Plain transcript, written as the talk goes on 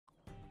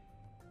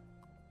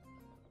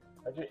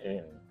How'd you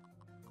aim?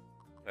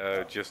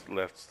 Just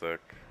left stick,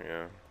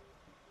 yeah.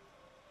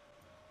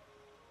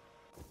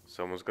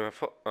 Someone's gonna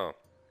fall. Oh.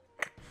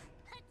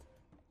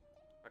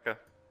 Okay.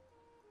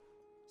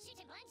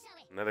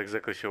 Not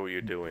exactly sure what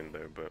you're doing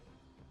there, but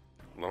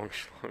long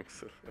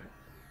schlongs.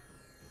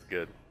 It's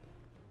good.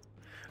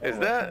 Is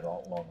that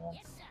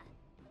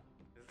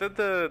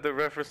the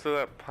reference to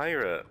that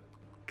pirate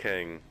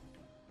king,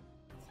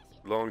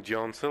 Long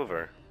John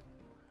Silver?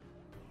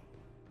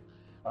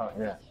 Oh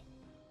yeah.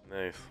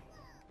 Nice.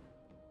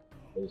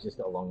 He's just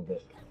got a long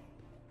dick.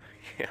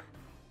 Yeah.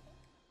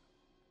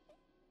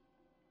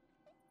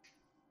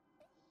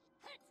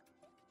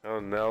 Oh,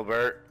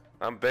 Nelbert,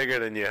 I'm bigger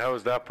than you. How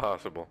is that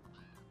possible?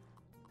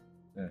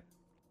 Yeah.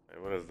 Hey,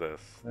 what is this?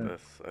 Yeah.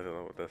 This, I don't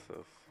know what this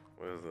is.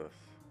 What is this?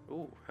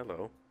 Ooh,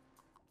 hello.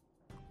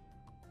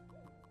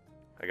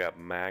 I got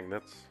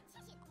magnets.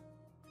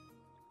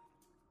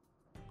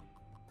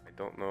 I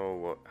don't know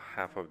what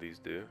half of these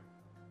do.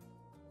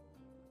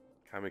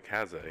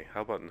 Kamikaze,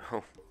 how about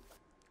no?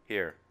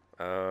 Here,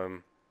 I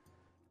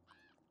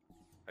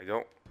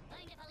don't.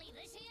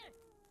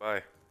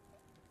 Bye.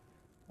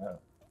 Oh.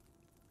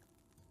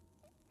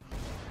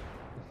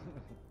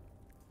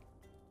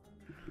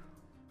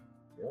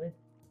 Really?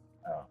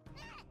 Oh.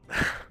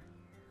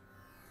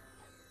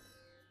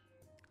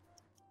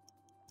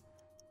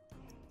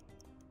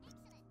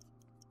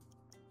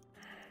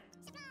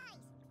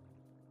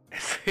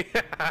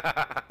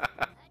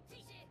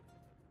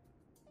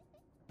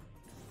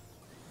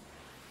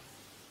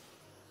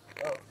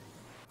 Oh.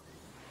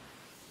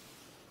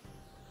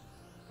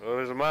 Well,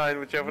 there's a mine.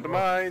 Watch out for the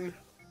mine.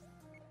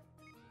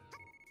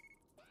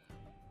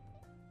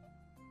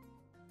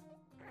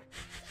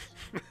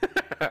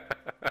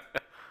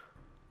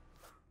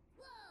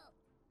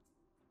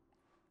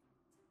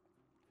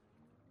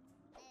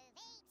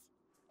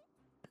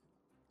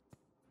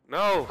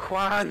 No,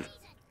 Juan.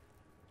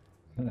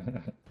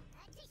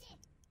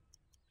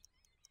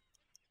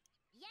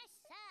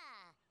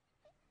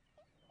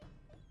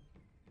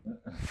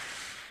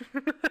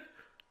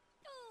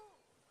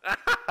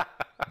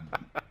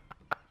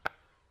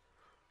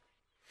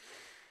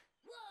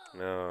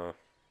 No.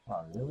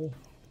 Oh, really?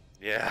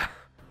 Yeah.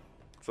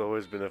 It's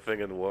always been a thing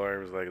in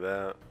worms like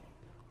that.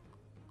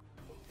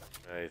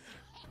 Nice.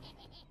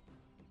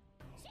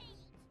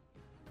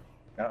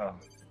 Uh-oh.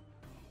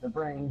 The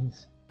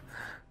brains.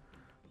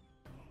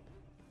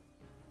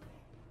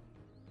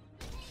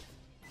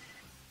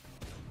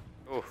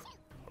 Oh,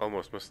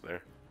 almost missed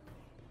there.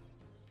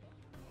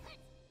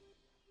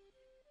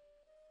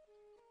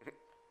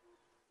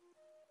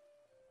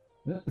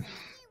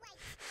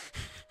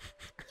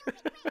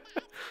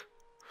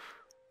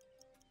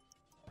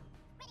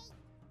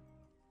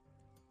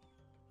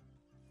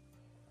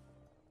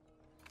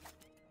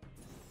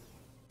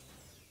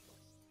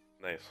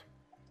 Nice.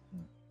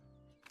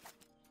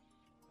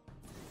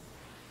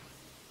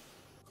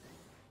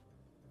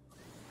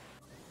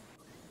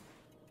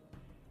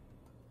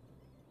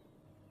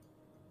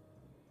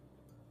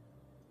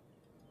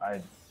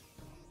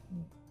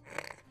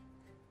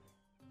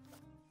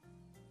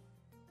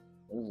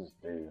 What does this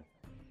do?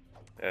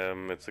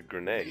 It's a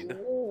grenade.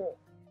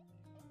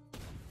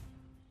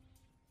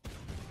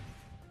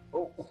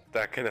 Oh.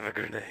 That kind of a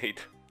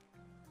grenade.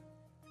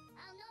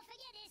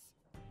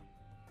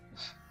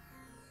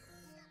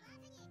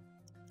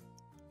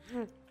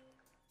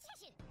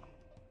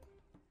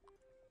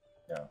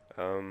 Yeah.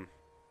 How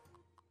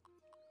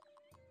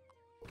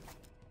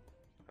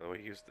do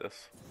we use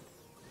this?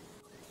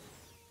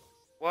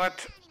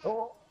 What?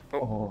 Oh.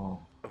 Oh.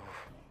 Oh.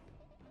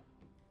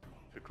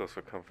 Too close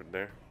for comfort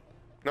there.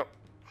 Nope.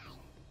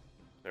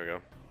 There we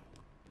go.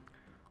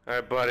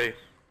 Alright, buddy.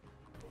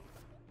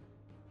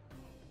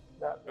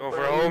 Go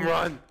for a home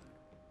run.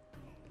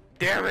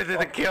 Damn it,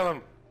 didn't kill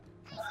him.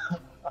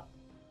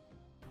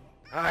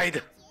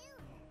 Hide.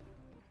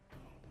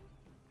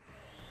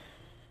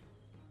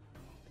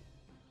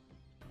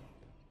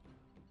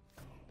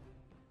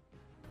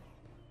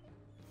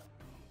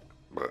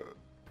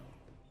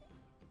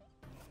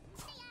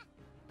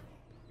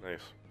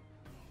 Nice.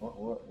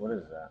 What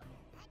is that?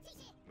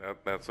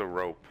 That's a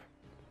rope.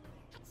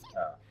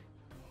 Oh.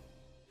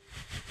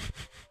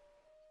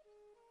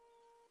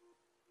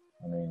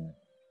 I mean.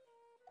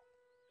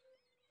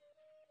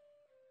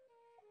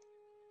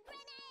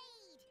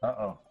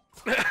 Uh-oh.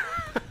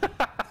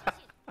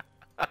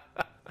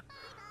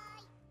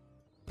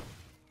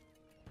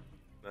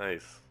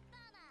 Nice.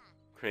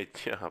 Great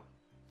job.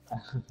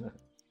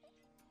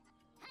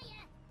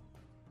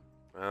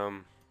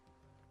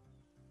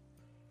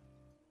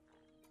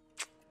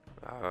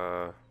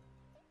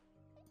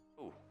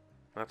 Oh,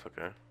 that's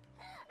okay.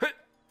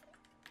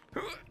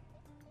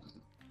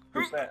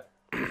 Who's that?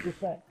 Who's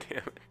that? Damn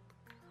it.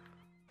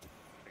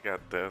 I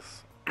got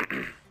this.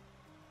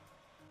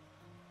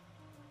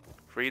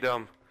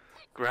 Freedom.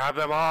 Grab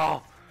them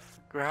all.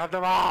 Grab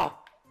them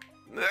all.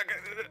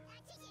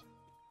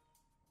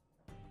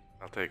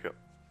 I'll take it.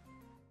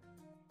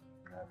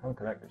 If I'm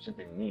correct, it should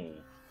be me.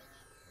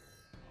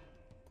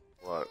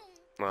 What?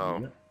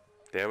 No.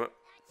 Damn it.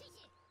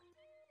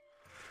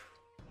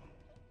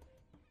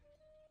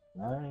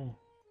 No.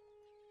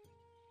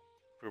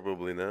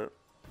 Probably not.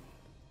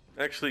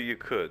 Actually, you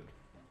could.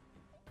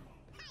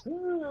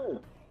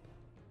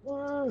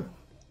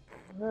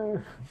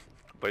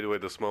 By the way,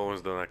 the small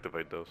ones don't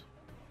activate those.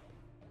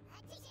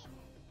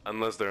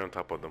 Unless they're on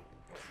top of them.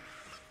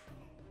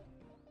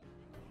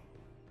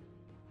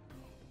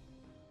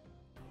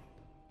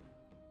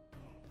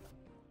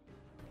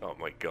 Oh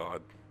my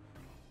god.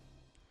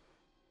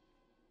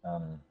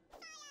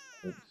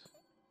 Oops.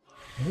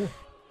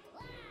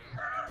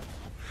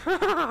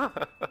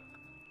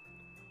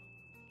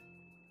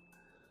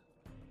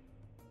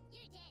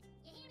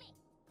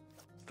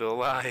 Still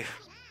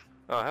alive.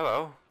 Oh,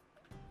 hello.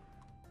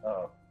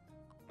 Oh.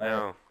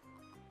 Now,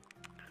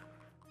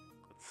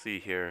 let's see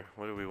here.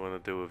 What do we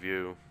want to do with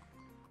you?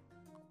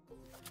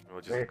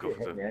 We'll just If go you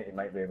for hit me, the... you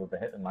might be able to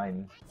hit the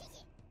mine.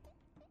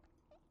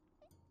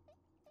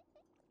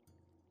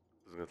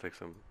 This is gonna take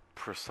some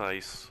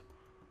precise...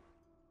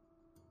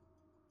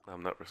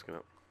 I'm not risking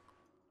it.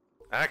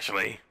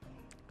 Actually,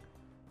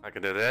 I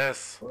can do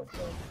this.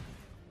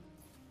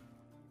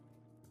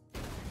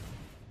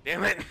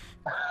 Damn it!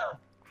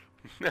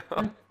 No.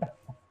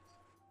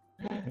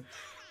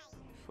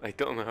 I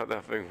don't know how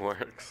that thing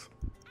works.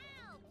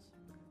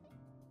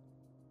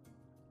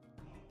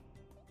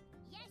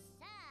 Yes,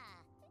 sir.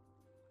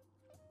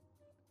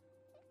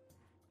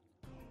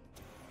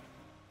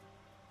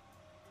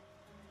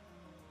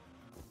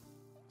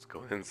 Let's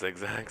go in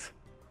zigzags.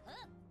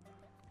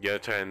 You gotta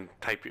try and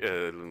type,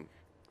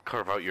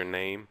 carve out your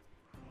name.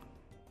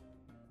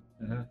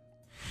 Mm-hmm.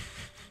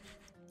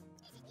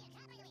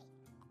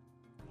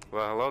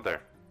 Well, hello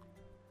there.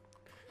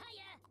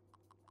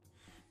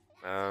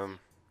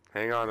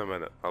 Hang on a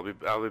minute.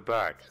 I'll be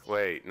back.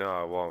 Wait, no,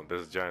 I won't.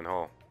 There's a giant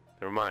hole.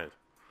 Never mind.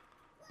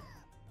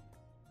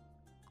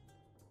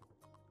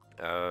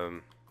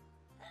 I'll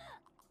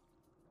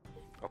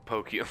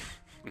poke you.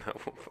 No, I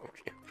won't poke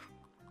you.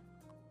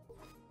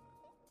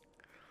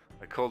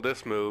 I call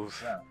this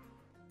move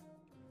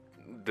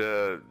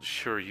the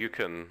sure you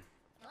can.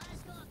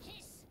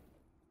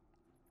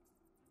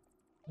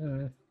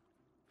 Mm-hmm.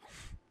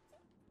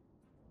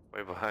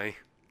 Bye bye.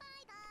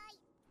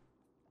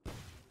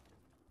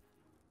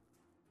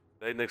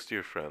 Stay next to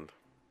your friend.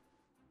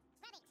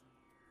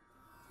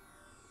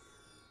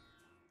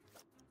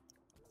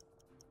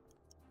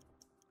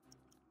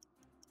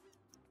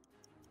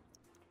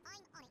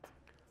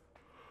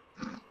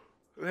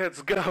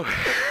 Let's go.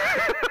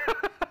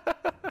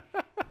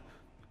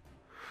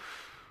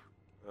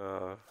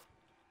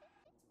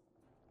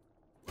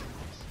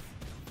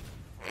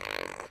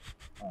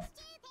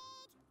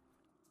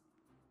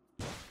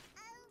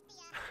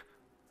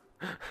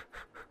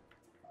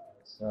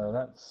 So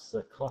that's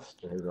the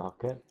cluster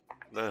rocket.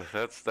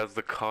 That's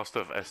the cost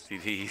of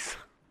STDs.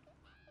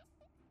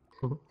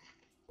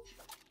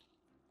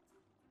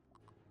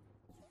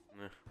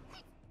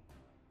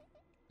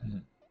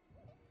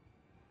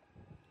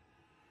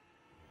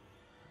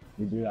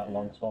 You do that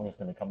long song, it's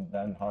gonna come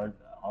down hard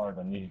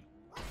on you.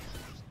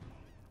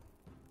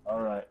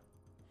 Alright.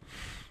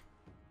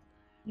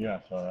 Yeah,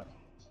 I saw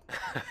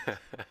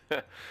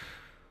it.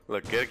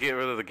 Look, get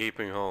rid of the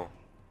gaping hole.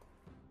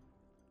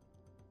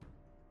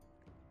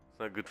 It's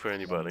not good for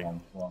anybody.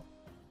 Nice.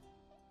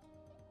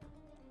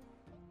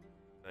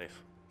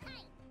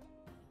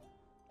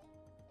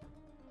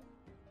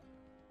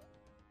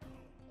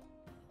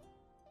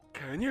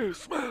 Can you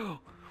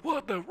smell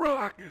what the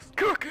rock is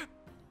cooking?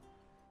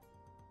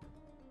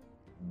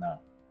 No.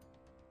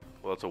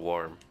 Well, it's a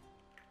worm.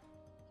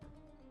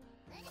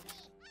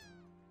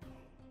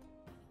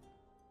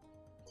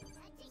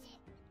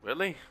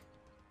 Really?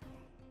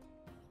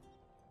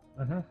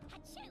 Mm-hmm.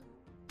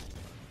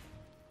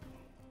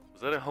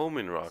 Was that a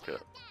homing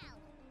rocket?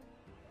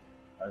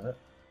 Is it?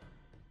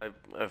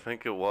 I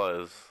think it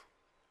was.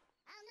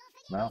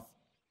 No.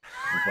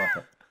 It's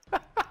worth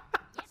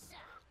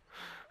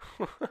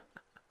it.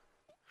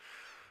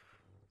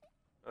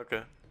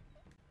 Okay.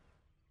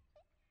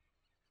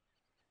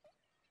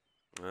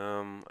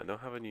 I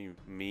don't have any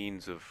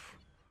means of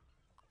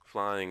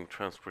flying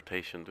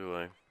transportation, do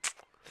I?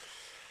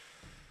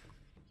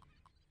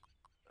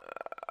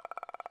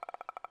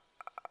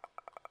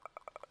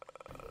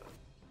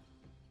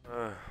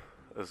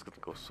 This is gonna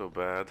go so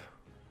bad.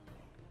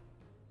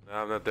 No,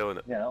 I'm not doing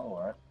it. Yeah, that'll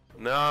work.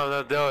 No, I'm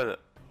not doing it.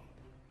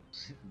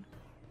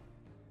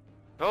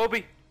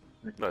 Toby!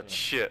 No,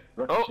 shit.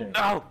 Oh,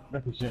 no!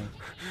 Ricochet.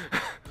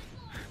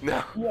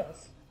 No.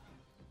 Yes.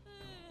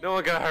 No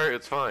one got hurt,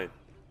 it's fine.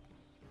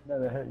 No,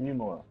 they hurt you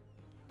more.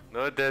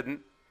 No, it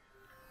didn't.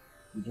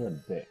 You're a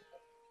dick.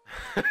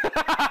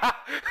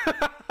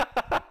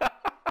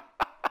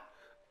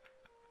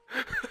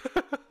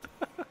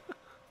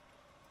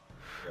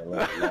 A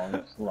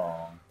long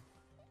slong.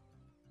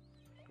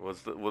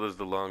 What is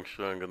the long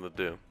strong gonna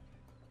do?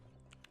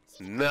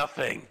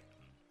 Nothing.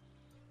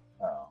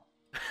 Oh.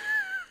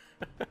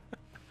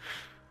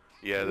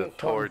 Yeah, the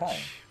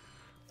torch.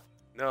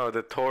 No,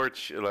 the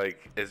torch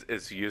like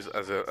is used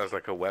as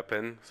like a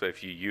weapon. So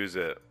if you use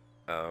it,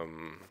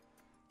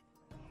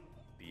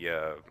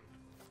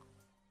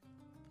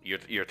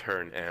 your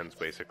turn ends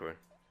basically.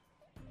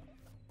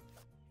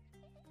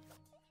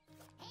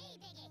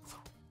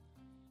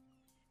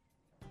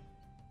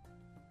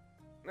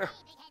 No,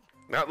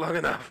 not long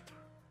enough.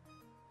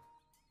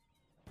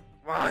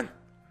 Come on,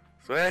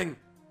 swing.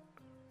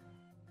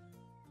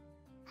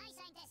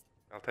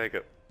 I'll take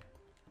it.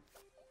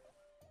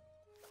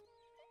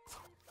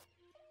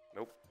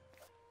 Nope.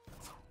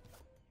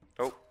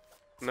 Oh,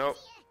 nope.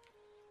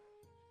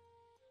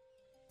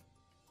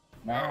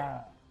 Nah.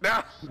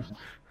 No.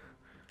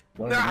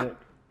 Go No.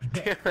 to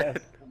Damn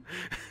it.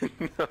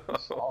 No.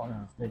 Oh,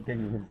 no. They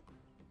didn't.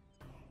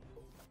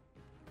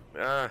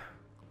 Ah.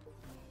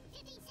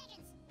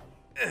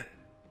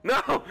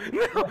 No! No!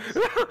 No!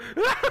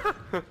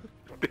 No!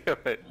 Damn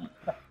it.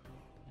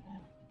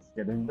 It's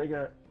getting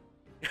bigger.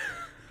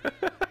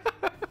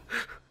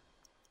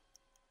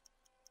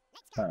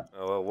 Huh.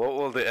 Oh, well, what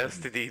will the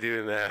STD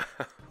do now?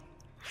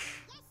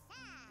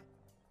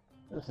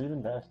 Is this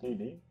even the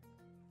STD?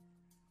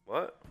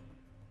 What?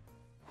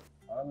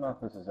 I don't know if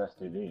this is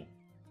STD.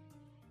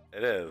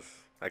 It is.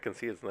 I can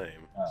see its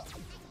name. Oh.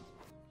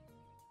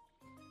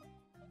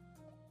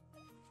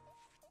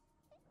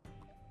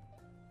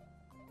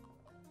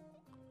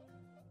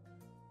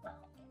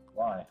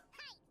 Why?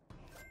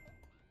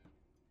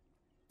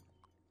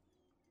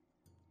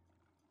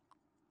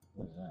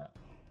 What is that?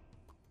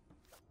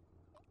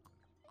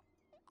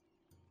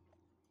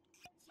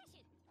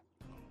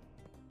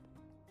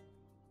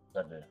 What's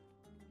that do?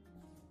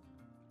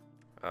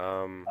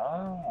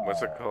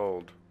 What's it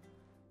called?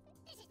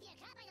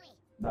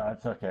 No,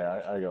 it's okay.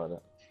 I got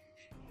it.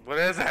 What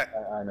is it?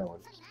 I know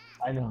it.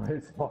 I know what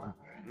it's for.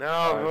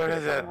 No, what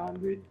is it?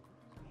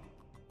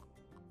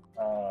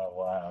 Oh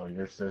wow,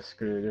 you're so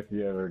screwed if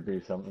you ever do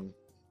something.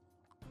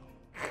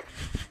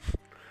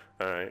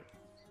 Alright.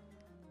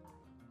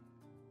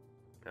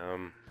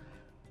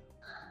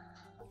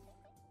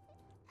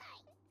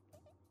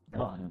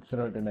 Go on,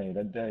 throw a grenade,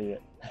 I dare you.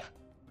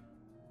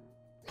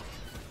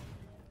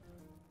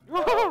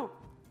 Whoa!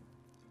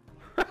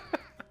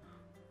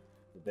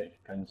 They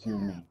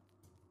consume me.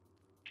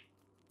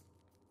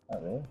 Oh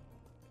really?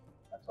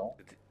 That's all?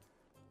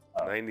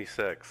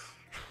 96.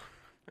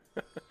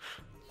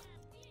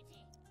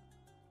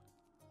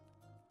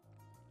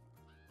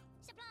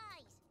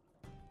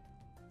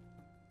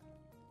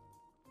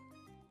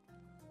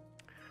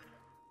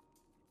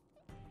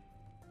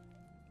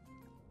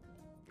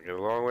 We got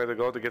a long way to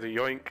go to get a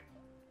yoink.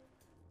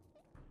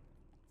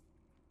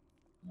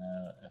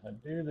 Now, if I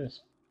do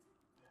this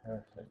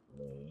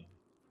perfectly...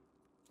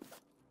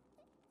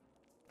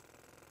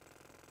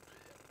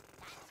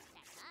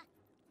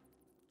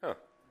 Huh.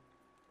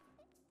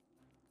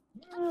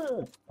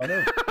 Oh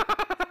no!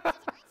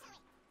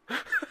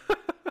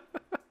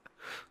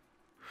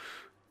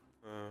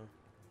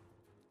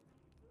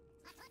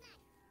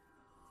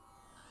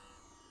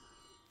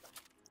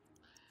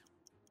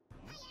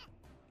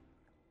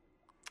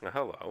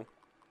 Hello.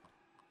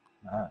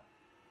 Ah.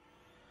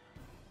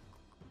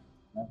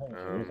 I think we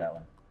should use that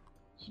one.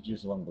 Should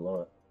use the one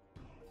below it.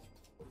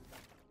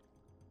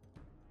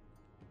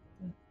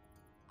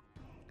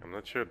 I'm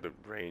not sure the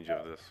range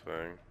of this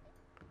thing.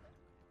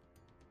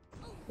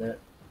 There.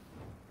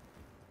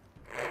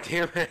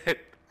 Damn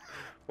it!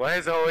 Why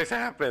does it always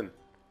happen?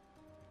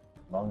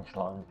 Long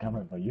slong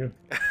coming for you.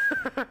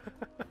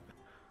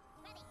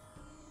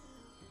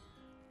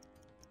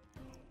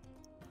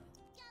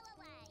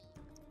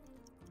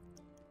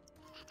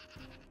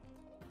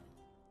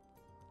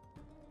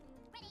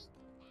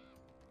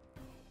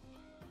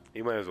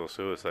 You might as well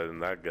suicide in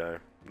that guy.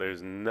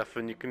 There's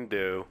nothing you can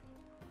do.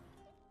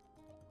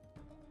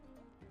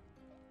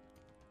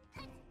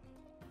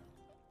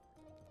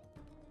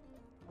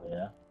 Oh,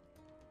 yeah?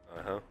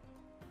 Uh-huh.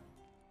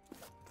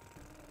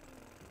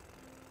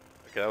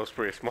 Okay, that was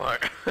pretty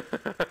smart.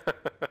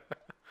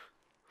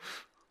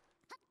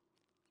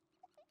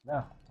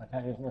 No, I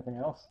can't use anything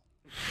else.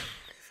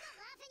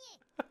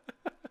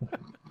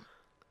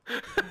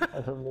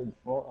 I thought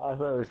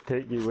it was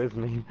take you with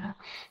me.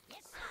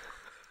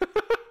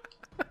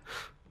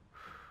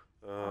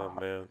 Oh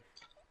man.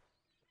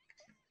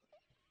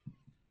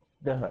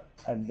 Do it.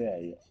 I dare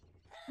you.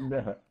 Do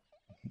it.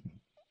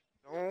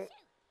 Don't.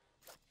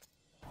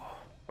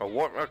 Oh,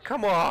 what? Oh,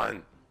 come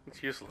on!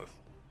 It's useless.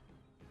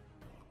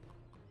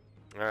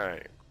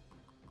 Alright.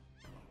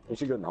 You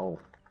should go in the hole.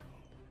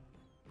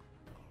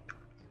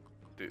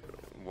 Dude,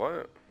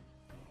 what?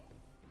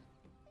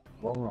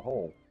 Go in the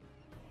hole.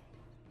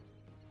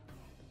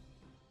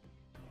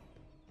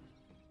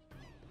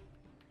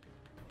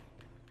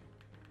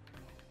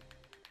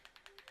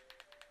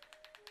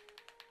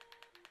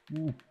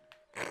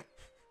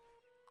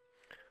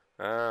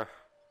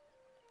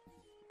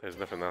 There's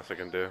nothing else I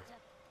can do.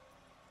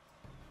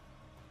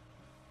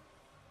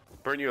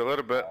 Burn you a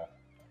little bit.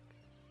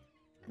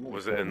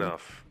 Was it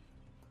enough?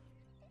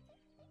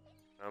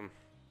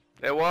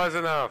 It was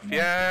enough.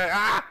 Yeah.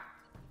 Ah!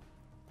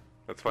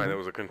 That's fine. It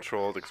was a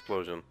controlled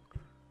explosion.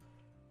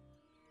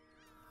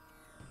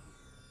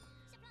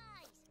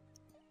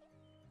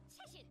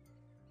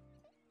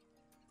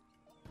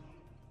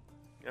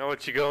 Now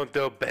what you gonna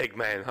do, big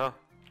man, huh?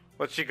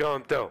 What you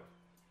gonna do?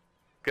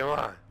 Come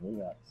on. We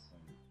got some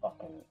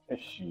fucking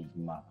issues,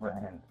 my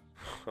friend.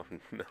 Oh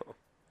no.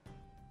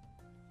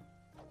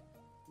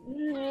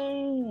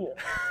 Yeah.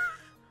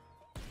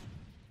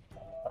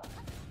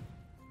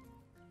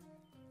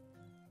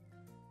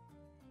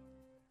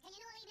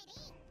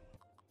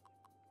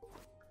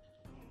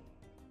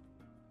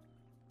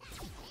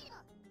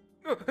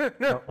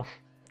 No.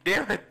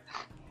 Damn it.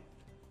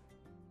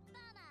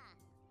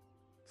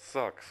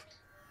 Sucks.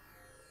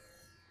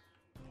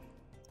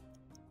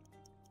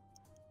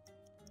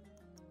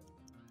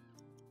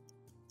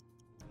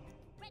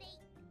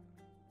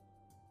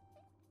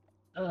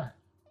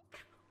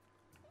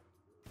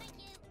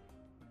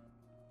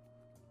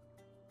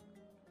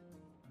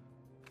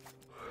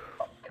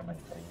 Coming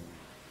for you.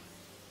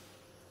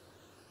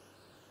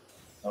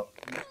 Oh.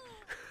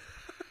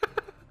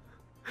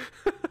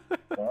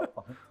 Oh.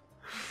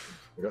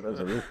 You got there's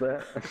a roof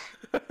there.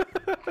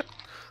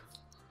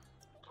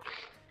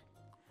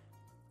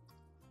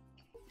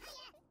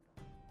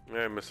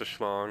 Hey, Mr.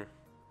 Schlong.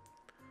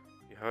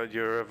 You had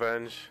your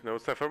revenge. No,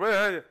 it's time for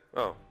me.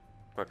 Oh,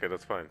 okay,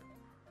 that's fine.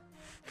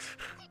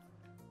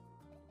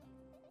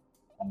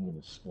 I'm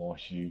gonna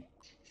squash you.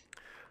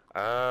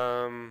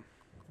 I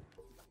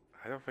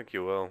don't think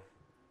you will.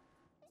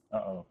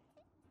 Uh-oh.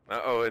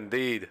 Uh-oh,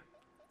 indeed.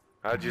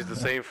 I'd use the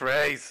same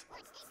phrase.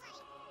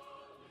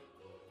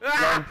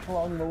 Long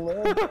flung the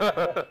lid.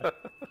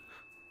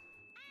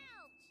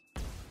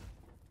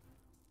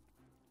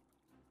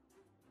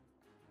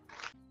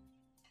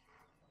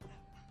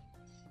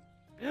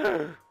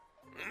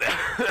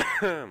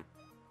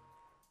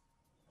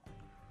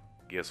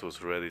 Guess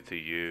what's ready to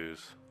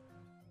use?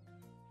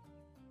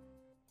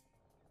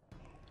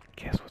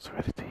 Guess what's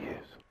ready to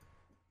use?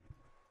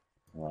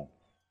 What?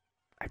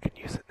 I can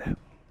use it now.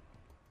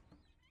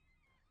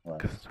 What?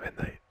 Because it's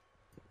midnight.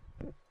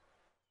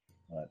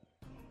 What?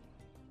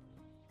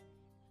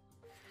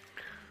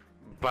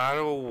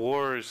 Battle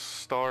Wars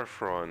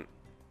Starfront.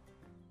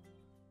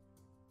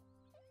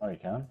 Oh, you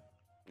can?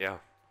 Yeah,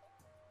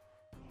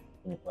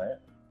 Can you play it?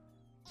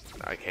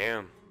 I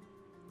can.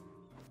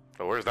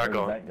 But where's that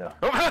Where going? did that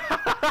go?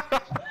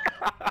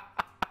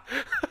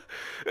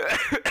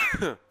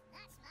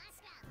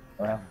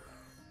 Well,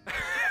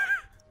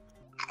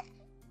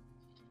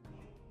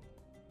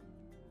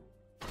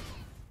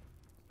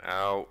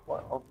 Ow.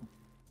 what?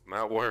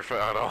 Not worth it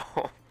at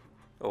all.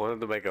 I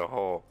wanted to make a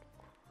hole.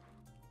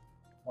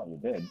 What you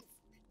did?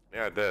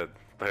 Yeah, I did.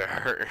 But it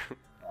hurt.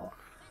 Oh.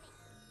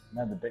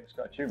 Now the dick's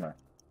got a tumor.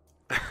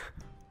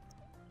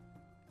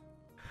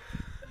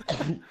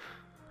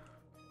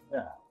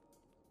 Yeah.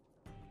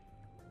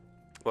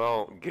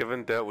 Well,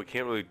 given that we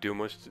can't really do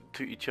much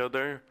to each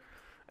other,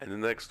 in the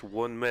next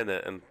 1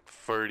 minute and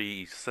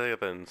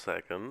 37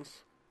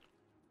 seconds,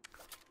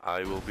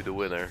 I will be the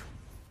winner.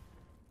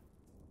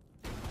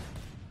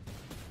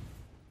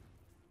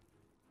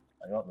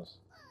 I got this.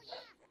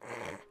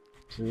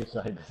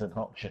 Suicide is an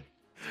option.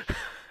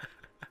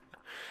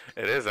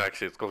 It is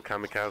actually, it's called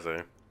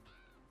Kamikaze.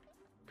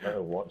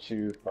 Better watch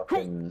you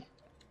fucking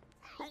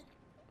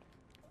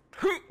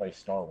play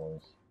Star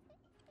Wars.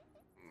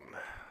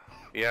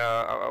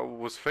 Yeah, I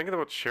was thinking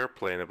about share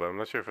playing it, but I'm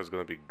not sure if it's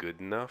gonna be good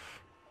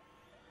enough.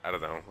 I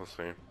don't know, we'll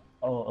see.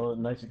 Oh,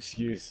 nice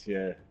excuse,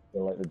 yeah.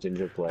 They're like the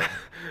ginger play.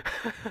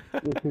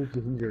 You're too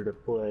ginger to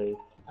play.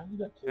 How did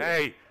that kill?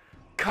 Hey!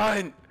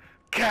 Cunt!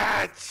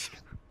 Catch!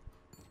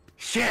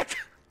 Shit!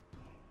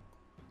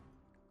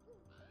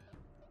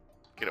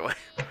 Get away.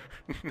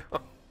 No.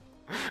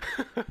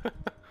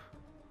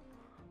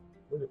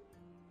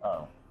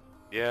 Oh.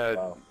 Yeah,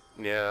 Wow.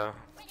 yeah.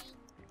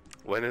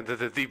 Went into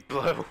the deep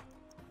blue.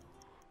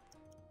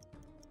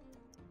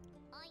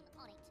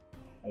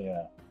 Oh,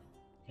 yeah.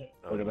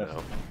 Oh, Look at this.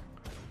 no.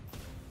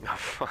 Oh,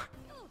 fuck.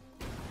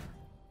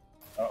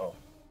 Uh-oh.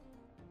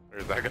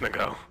 Where's that gonna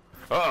go?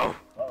 Uh-oh!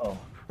 Uh-oh.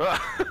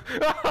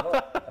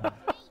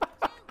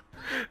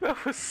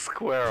 That was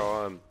square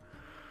on.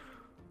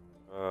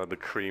 The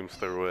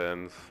creamster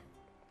wins.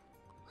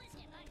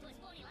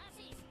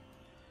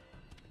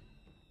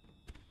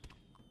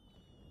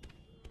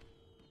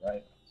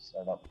 Right,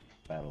 set up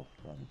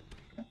Battlefront.